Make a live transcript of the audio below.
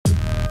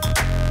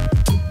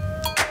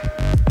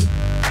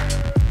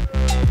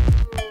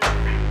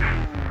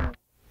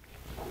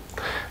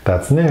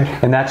That's Nick.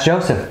 And that's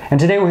Joseph. And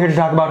today we're here to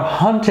talk about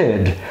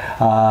Hunted,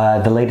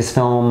 the latest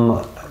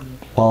film,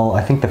 well,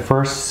 I think the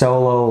first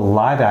solo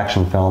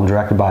live-action film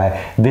directed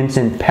by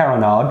Vincent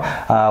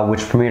Paronnaud,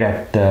 which premiered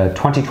at the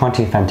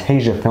 2020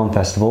 Fantasia Film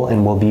Festival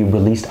and will be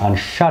released on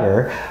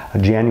Shudder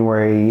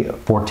January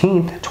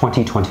 14th,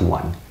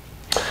 2021.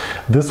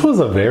 This was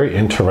a very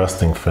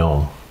interesting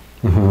film.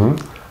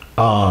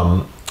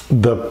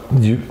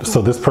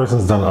 So this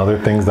person's done other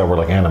things that were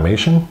like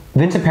animation?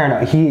 Vincent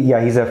Paronnaud,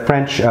 he's a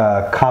French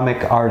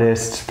comic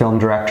artist, film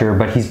director,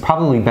 but he's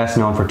probably best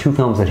known for two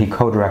films that he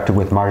co-directed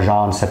with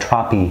Marjane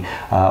Satrapi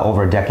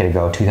over a decade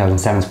ago.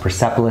 2007's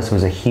Persepolis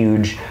was a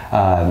huge,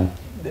 that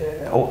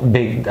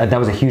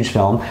was a huge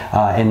film,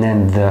 and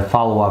then the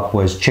follow-up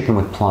was Chicken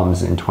with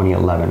Plums in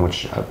 2011,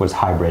 which was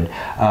hybrid.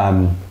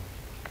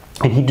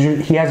 And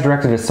he has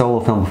directed a solo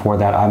film before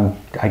that.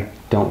 I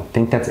don't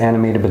think that's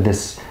animated, but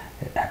this,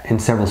 in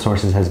several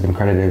sources, has been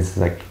credited as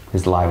like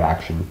his live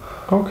action.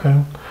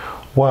 Okay.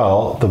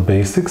 Well, the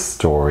basic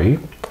story,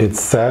 it's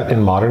set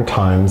in modern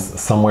times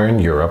somewhere in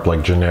Europe,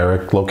 like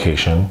generic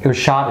location. It was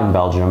shot in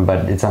Belgium,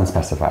 but it's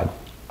unspecified.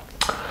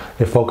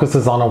 It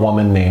focuses on a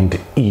woman named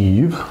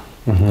Eve.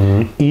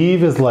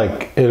 Eve is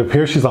like, it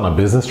appears she's on a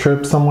business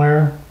trip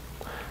somewhere,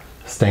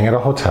 staying at a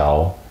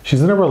hotel.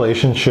 She's in a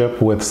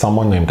relationship with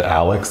someone named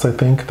Alex, I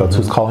think. That's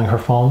who's calling her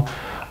phone.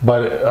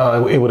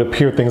 But it would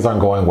appear things aren't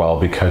going well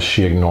because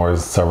she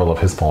ignores several of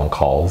his phone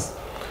calls.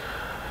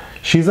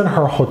 She's in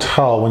her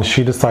hotel when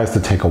she decides to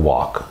take a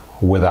walk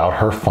without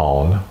her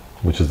phone,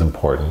 which is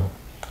important.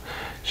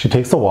 She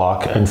takes a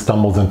walk and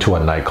stumbles into a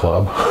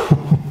nightclub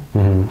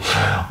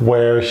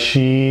where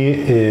she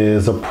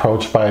is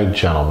approached by a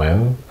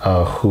gentleman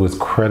who is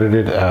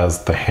credited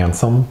as the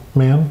handsome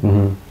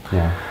man.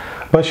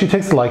 But she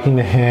takes a liking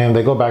to him.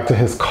 They go back to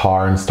his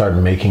car and start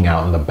making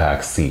out in the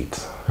back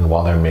seat. And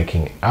while they're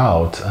making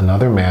out,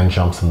 another man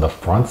jumps in the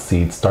front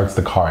seat, starts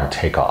the car, and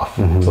take off.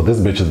 So this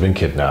bitch has been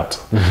kidnapped.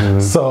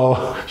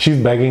 So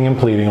she's begging and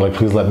pleading, like,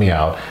 please let me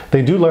out.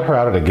 They do let her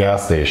out at a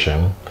gas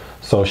station.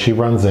 So she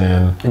runs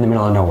in. In the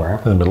middle of nowhere.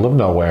 In the middle of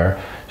nowhere.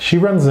 She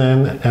runs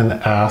in and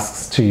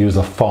asks to use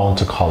a phone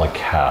to call a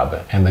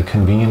cab. And the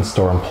convenience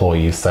store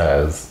employee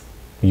says,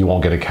 you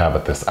won't get a cab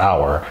at this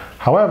hour.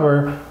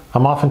 However,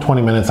 I'm off in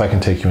 20 minutes. I can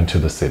take you into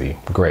the city.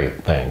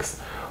 Great, thanks.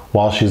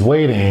 While she's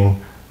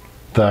waiting,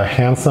 the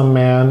handsome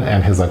man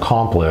and his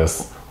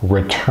accomplice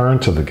return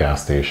to the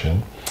gas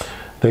station.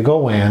 They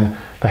go in.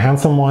 The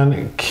handsome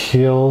one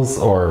kills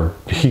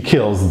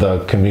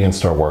the convenience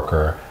store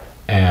worker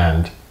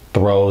and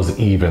throws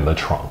Eve in the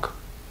trunk.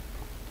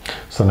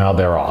 So now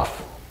they're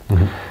off.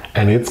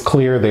 And it's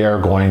clear they are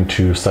going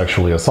to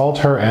sexually assault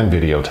her and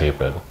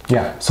videotape it.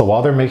 So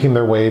while they're making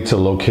their way to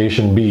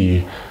location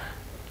B,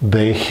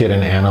 they hit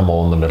an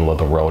animal in the middle of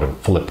the road and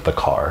flip the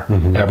car.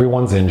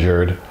 Everyone's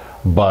injured,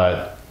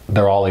 but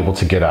they're all able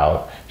to get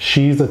out.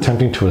 She's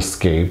attempting to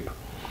escape.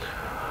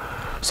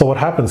 So what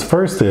happens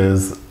first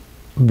is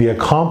the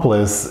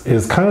accomplice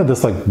is kind of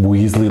this like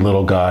weaselly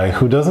little guy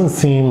who doesn't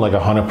seem like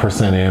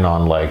 100% in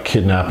on like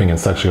kidnapping and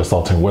sexually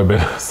assaulting women.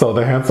 So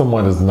the handsome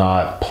one is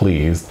not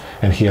pleased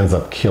and he ends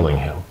up killing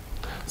him.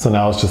 So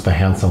now it's just the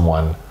handsome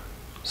one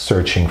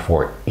searching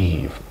for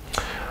Eve.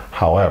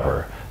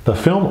 However, the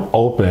film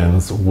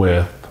opens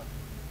with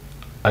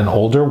an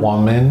older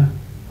woman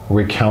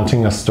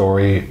recounting a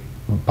story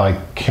by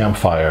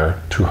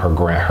campfire to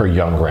her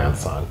young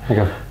grandson. Like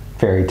a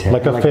fairy tale.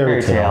 Like a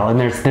fairy tale. And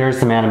there's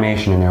some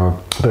animation in there.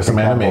 There's some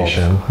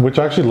animation, which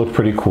actually looked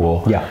pretty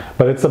cool.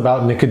 But it's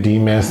about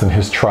Nicodemus and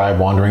his tribe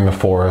wandering the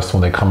forest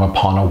when they come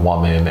upon a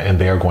woman and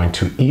they are going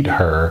to eat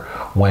her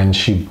when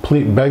she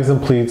begs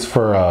and pleads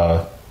for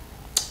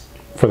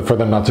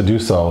them not to do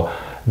so.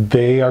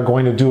 They are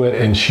going to do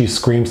it and she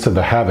screams to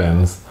the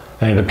heavens,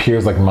 and it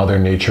appears like Mother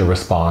Nature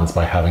responds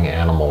by having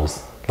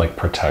animals like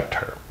protect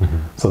her.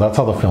 So that's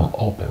how the film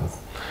opens.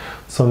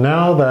 So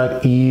now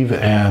that Eve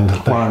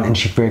and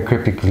she very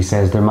cryptically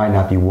says there might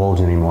not be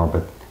wolves anymore,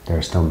 but there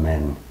are still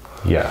men.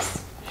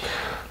 Yes.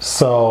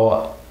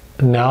 So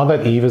now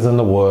that Eve is in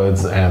the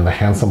woods and the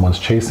handsome one's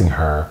chasing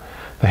her,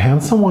 the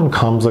handsome one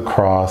comes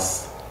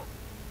across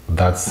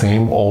that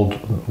same old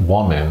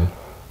woman,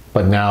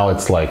 but now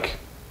it's like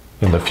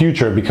in the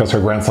future because her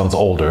grandson's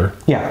older.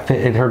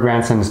 Her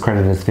grandson is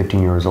credited as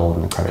 15 years old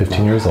in the credits.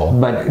 15 years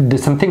old. But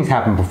some things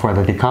happened before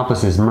that. The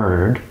accomplice is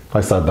murdered. I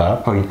said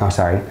that. Oh,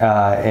 sorry.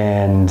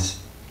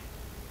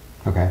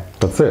 Okay.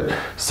 That's it.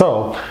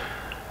 So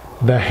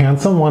the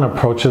handsome one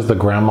approaches the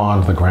grandma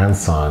and the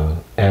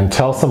grandson and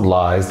tells some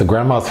lies. The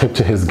grandma's hip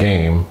to his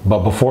game,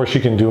 but before she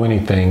can do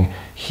anything,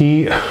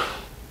 he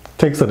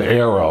takes an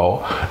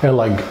arrow and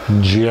like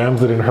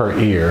jams it in her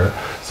ear.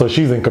 So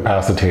she's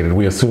incapacitated.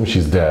 We assume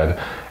she's dead.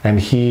 And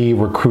he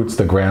recruits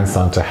the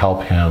grandson to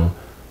help him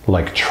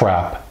like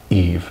trap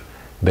Eve.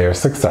 They're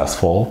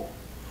successful.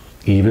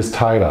 Eve is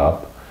tied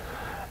up.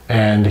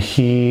 And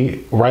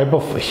he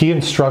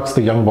instructs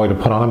the young boy to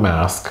put on a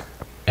mask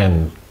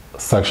and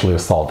sexually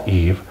assault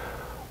Eve.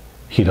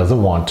 He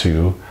doesn't want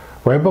to.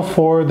 Right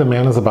before the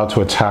man is about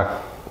to attack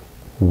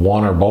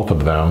one or both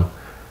of them,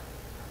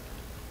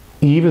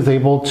 Eve is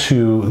able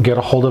to get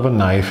a hold of a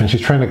knife and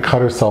she's trying to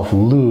cut herself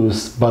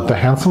loose, but the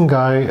handsome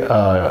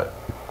guy,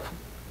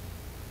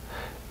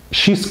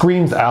 she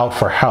screams out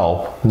for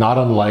help, not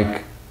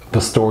unlike the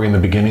story in the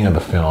beginning of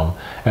the film,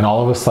 and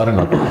all of a sudden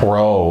a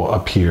crow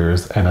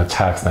appears and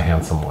attacks the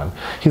handsome one.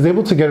 He's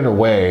able to get it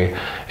away,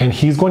 and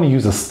he's going to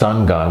use a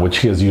stun gun, which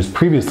he has used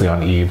previously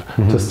on Eve,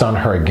 to stun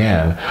her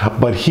again,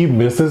 but he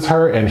misses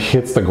her and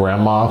hits the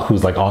grandma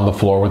who's like on the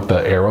floor with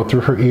the arrow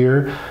through her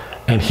ear,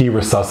 and he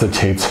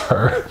resuscitates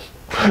her.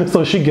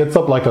 So she gets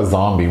up like a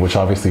zombie, which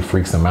obviously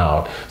freaks him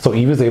out. So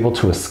Eve is able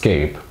to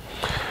escape.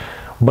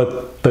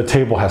 But the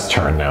table has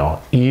turned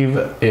now. Eve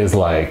is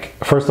like,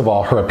 first of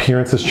all, her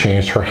appearance has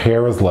changed. Her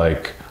hair is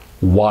like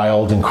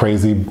wild and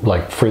crazy,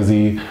 like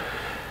frizzy.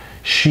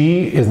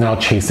 She is now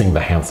chasing the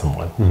handsome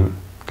one.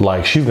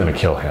 Like, she's gonna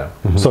kill him.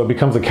 So it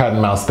becomes a cat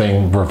and mouse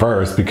thing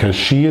reversed, because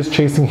she is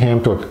chasing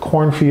him through a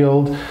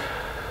cornfield.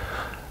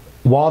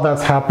 While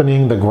that's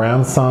happening, the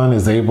grandson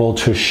is able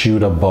to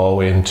shoot a bow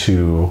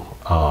into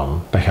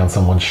the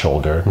handsome one's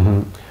shoulder.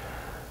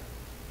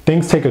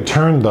 Things take a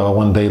turn though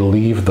when they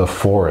leave the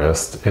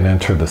forest and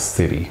enter the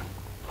city.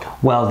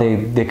 Well,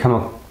 they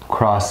come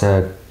across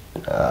a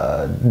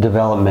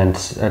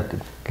development,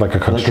 like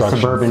a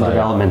suburban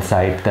development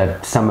site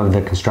that some of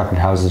the constructed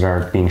houses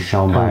are being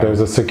shown by. And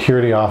there's a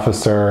security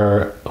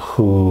officer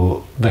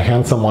who the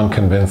handsome one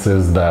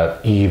convinces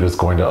that Eve is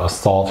going to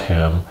assault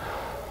him.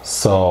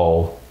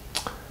 So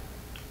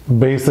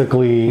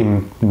basically,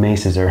 he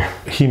maces her.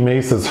 He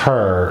maces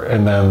her,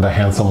 and then the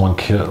handsome one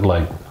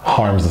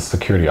harms the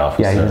security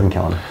officer. Yeah, he doesn't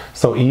kill him.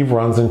 So Eve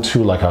runs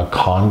into like a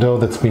condo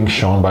that's being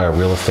shown by a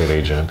real estate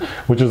agent,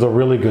 which is a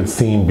really good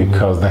scene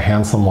because the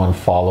handsome one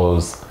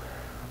follows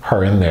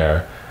her in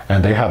there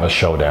and they have a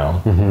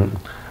showdown.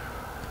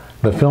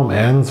 The film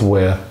ends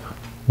with,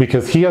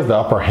 because he has the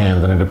upper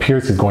hand and it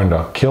appears he's going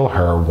to kill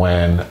her,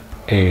 when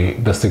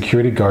the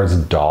security guard's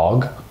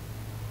dog,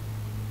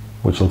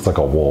 which looks like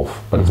a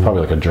wolf, but it's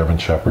probably like a German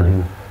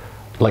Shepherd,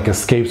 like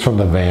escapes from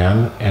the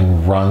van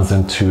and runs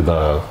into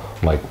the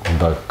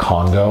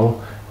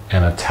condo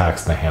and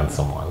attacks the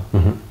handsome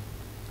one.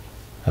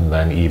 And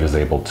then Eve is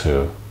able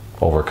to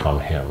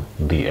overcome him.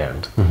 The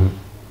end.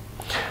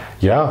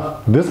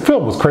 Yeah, this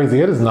film was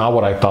crazy. It is not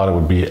what I thought it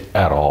would be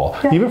at all.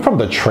 Yeah. Even from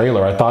the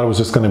trailer, I thought it was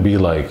just going to be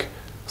like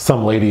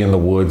some lady in the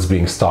woods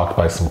being stalked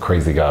by some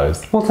crazy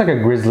guys. Well, it's like a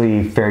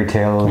grisly fairy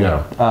tale,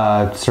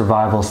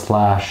 survival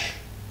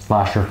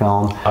slasher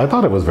film. I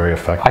thought it was very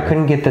effective. I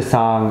couldn't get the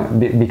song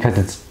because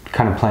it's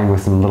kind of playing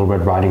with some Little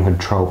Red Riding Hood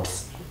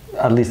tropes,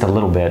 at least a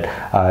little bit.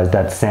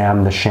 That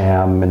Sam the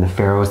Sham and the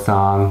Pharaoh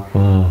song,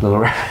 Little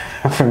Red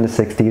from the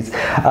 60s,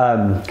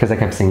 because I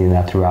kept singing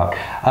that throughout.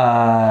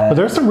 But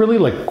there's some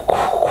really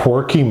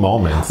quirky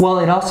moments. Well,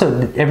 it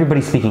also,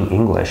 everybody's speaking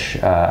English,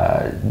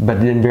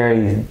 but in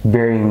very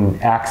varying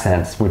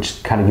accents,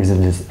 which kind of gives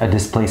it a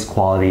displaced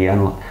quality.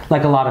 And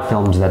like a lot of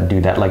films that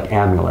do that, like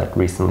Amulet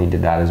recently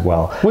did that as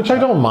well. Which I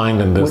don't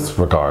mind in this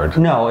regard.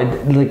 No,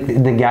 like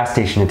the gas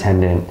station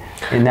attendant,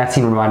 and that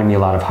scene reminded me a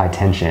lot of High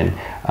Tension,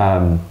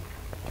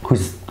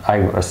 who's I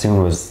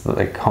assume was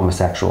like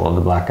homosexual,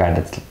 the black guy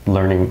that's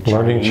learning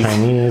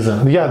Chinese.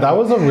 And yeah, that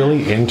was a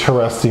really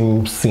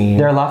interesting scene.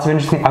 There are lots of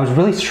interesting. I was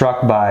really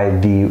struck by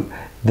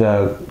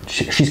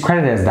she's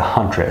credited as the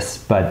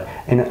huntress,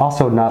 and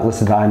also not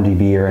listed on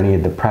IMDb or any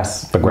of the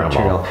press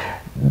material.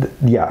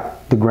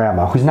 The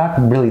grandma, who's not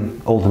really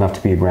old enough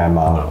to be a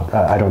grandma,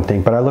 I don't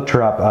think. But I looked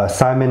her up.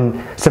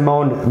 Simone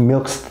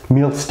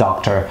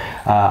Milksdokter,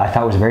 I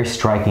thought was very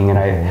striking, and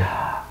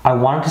I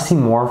wanted to see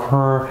more of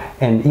her.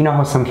 And you know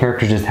how some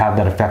characters just have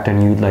that effect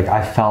on you? Like,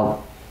 I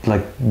felt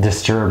like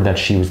disturbed that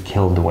she was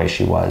killed the way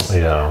she was.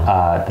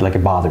 Yeah. Like,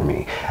 it bothered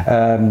me.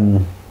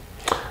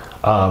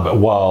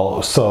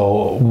 Well,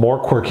 so more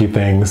quirky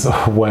things.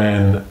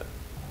 When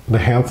the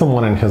handsome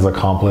one and his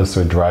accomplice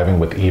are driving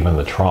with Eve in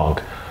the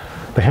trunk,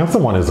 the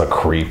handsome one is a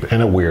creep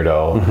and a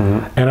weirdo,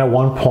 and at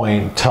one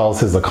point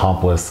tells his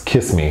accomplice,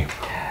 "Kiss me."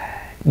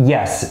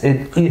 Yes.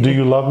 Do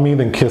you love me?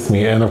 Then kiss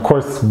me. And of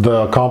course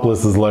the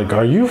accomplice is like,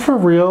 "Are you for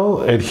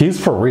real?" And he's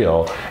for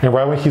real. And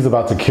right when he's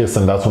about to kiss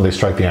him, that's when they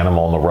strike the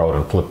animal on the road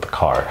and flip the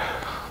car.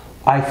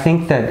 I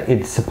think that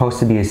it's supposed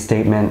to be a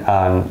statement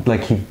on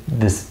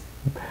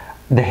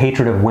the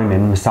hatred of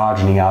women,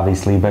 misogyny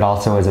obviously, but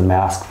also as a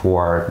mask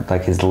for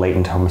like his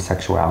latent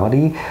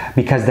homosexuality,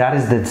 because that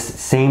is the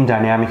same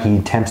dynamic he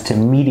attempts to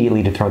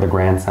immediately to throw the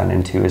grandson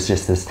into. It's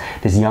just this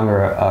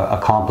younger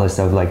accomplice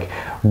of like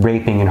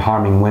raping and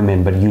harming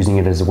women, but using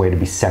it as a way to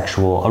be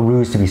sexual, a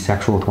ruse to be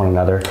sexual with one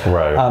another.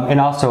 Right.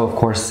 And also, of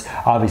course,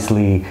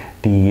 obviously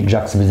the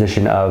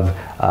juxtaposition of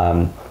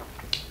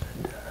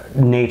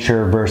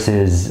nature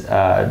versus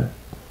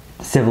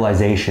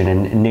civilization,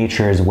 and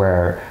nature is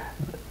where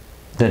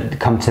that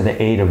come to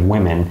the aid of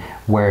women,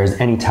 whereas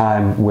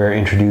anytime we're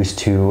introduced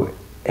to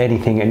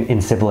anything in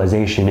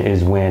civilization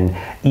is when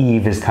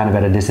Eve is kind of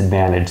at a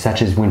disadvantage,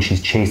 such as when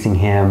she's chasing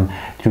him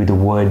through the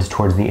woods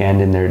towards the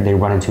end and they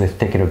run into a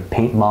thicket of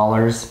paint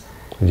maulers.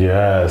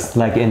 Yes.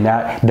 Like in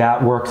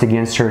that works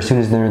against her. As soon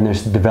as they're in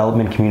this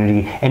development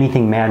community,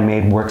 anything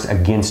man-made works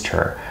against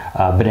her,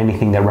 but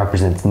anything that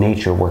represents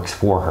nature works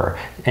for her.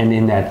 And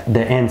in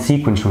the end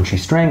sequence when she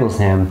strangles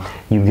him,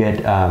 you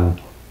get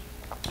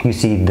you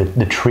see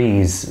the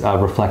trees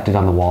reflected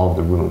on the wall of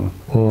the room.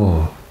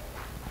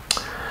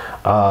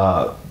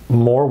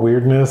 More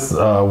weirdness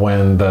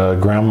when the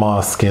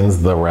grandma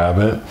skins the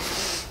rabbit.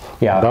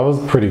 Yeah, that was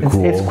pretty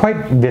cool. It's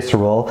quite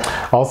visceral.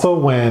 Also,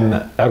 when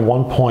at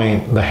one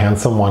point the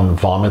handsome one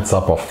vomits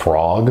up a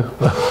frog.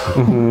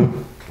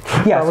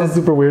 Yeah, that was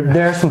super weird.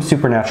 There are some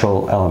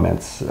supernatural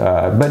elements,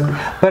 but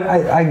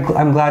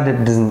I'm glad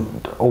it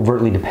doesn't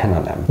overtly depend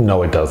on them.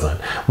 No, it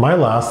doesn't. My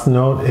last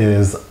note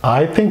is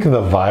I think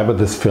the vibe of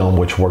this film,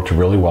 which worked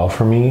really well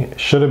for me,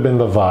 should have been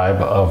the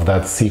vibe of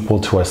that sequel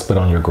to I Spit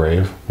on Your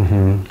Grave.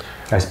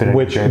 I Spit on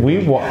Your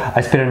Grave.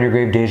 I Spit on Your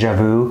Grave, Deja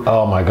Vu.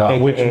 Oh my god!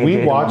 AKA which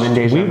we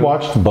watched. We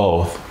watched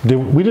both.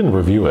 We didn't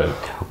review it.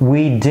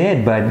 We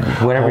did, but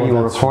whatever you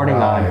were recording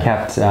on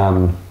kept.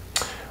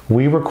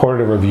 We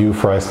recorded a review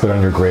for I Spit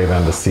on Your Grave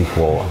and the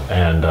sequel,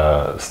 and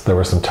there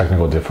were some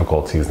technical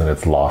difficulties, and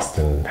it's lost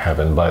in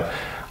heaven. But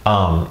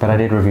I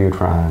did review it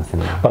for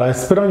Cinema. But I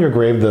Spit on Your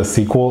Grave, the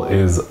sequel,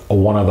 is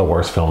one of the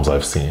worst films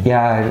I've seen.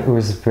 Yeah, it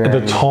was very.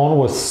 The tone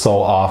was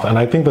so off, and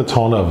I think the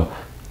tone of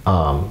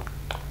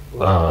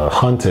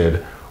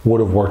Hunted would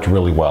have worked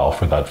really well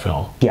for that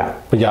film. Yeah.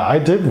 But yeah, I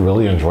did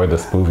really enjoy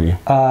this movie.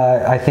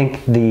 I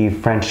think the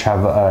French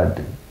have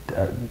a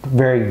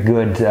very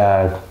good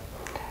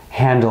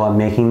handle on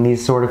making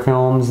these sort of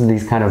films,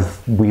 these kind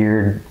of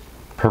weird,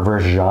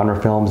 perverse genre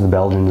films, the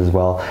Belgians as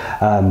well.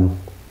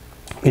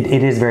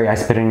 It is very I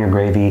Spit on Your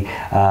Gravy,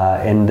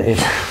 and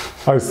it's...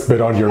 I spit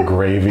on your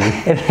gravy.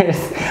 It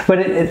is, but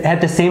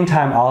at the same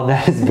time, all of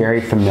that is very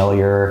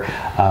familiar.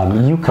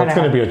 That's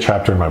going to be a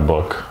chapter in my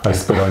book. I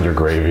Spit on Your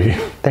Gravy.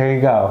 There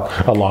you go.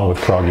 Along with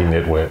Froggy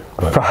Nitwit,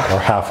 or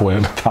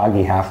Halfwit.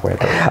 Froggy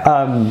Halfwit.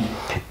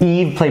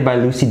 Eve, played by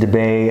Lucie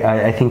Debay.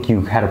 I think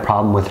you had a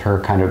problem with her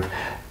kind of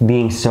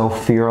being so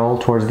feral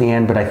towards the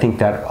end, but I think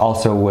that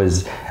also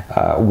was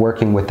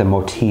working with the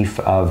motif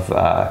of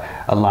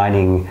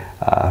aligning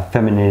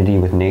femininity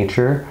with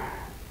nature.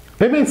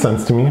 It made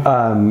sense to me.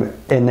 And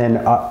then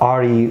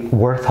Arieh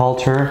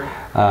Worthalter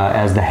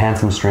as the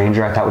handsome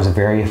stranger, I thought was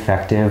very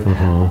effective,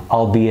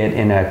 albeit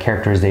in a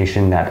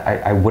characterization that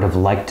I would have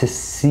liked to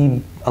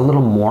see a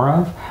little more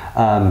of,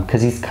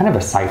 because he's kind of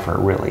a cipher,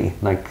 really.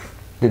 Like,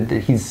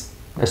 he's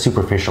a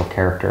superficial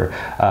character.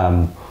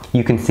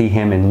 You can see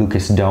him in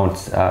Lucas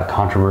Dont's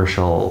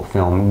controversial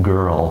film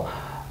Girl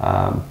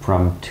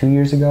from 2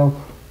 years ago.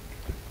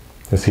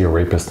 Is he a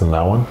rapist in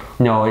that one?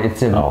 No,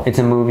 it's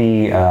a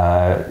movie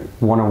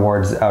won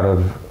awards out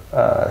of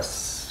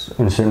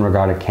in a certain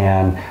regard at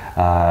Cannes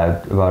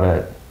about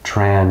a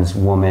trans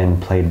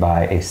woman played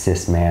by a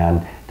cis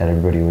man that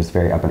everybody was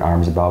very up in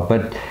arms about.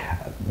 But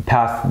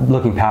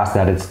looking past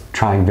that, it's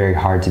trying very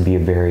hard to be a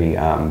very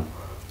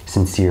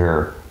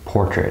sincere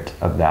portrait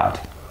of that.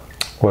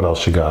 What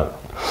else you got?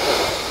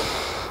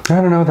 I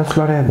don't know, that's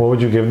about it. What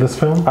would you give this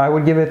film? I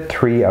would give it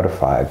 3 out of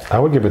 5. I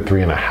would give it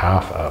 3.5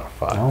 out of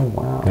 5. Oh,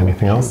 wow.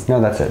 Anything else? No,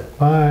 that's it.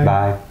 Bye.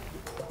 Bye.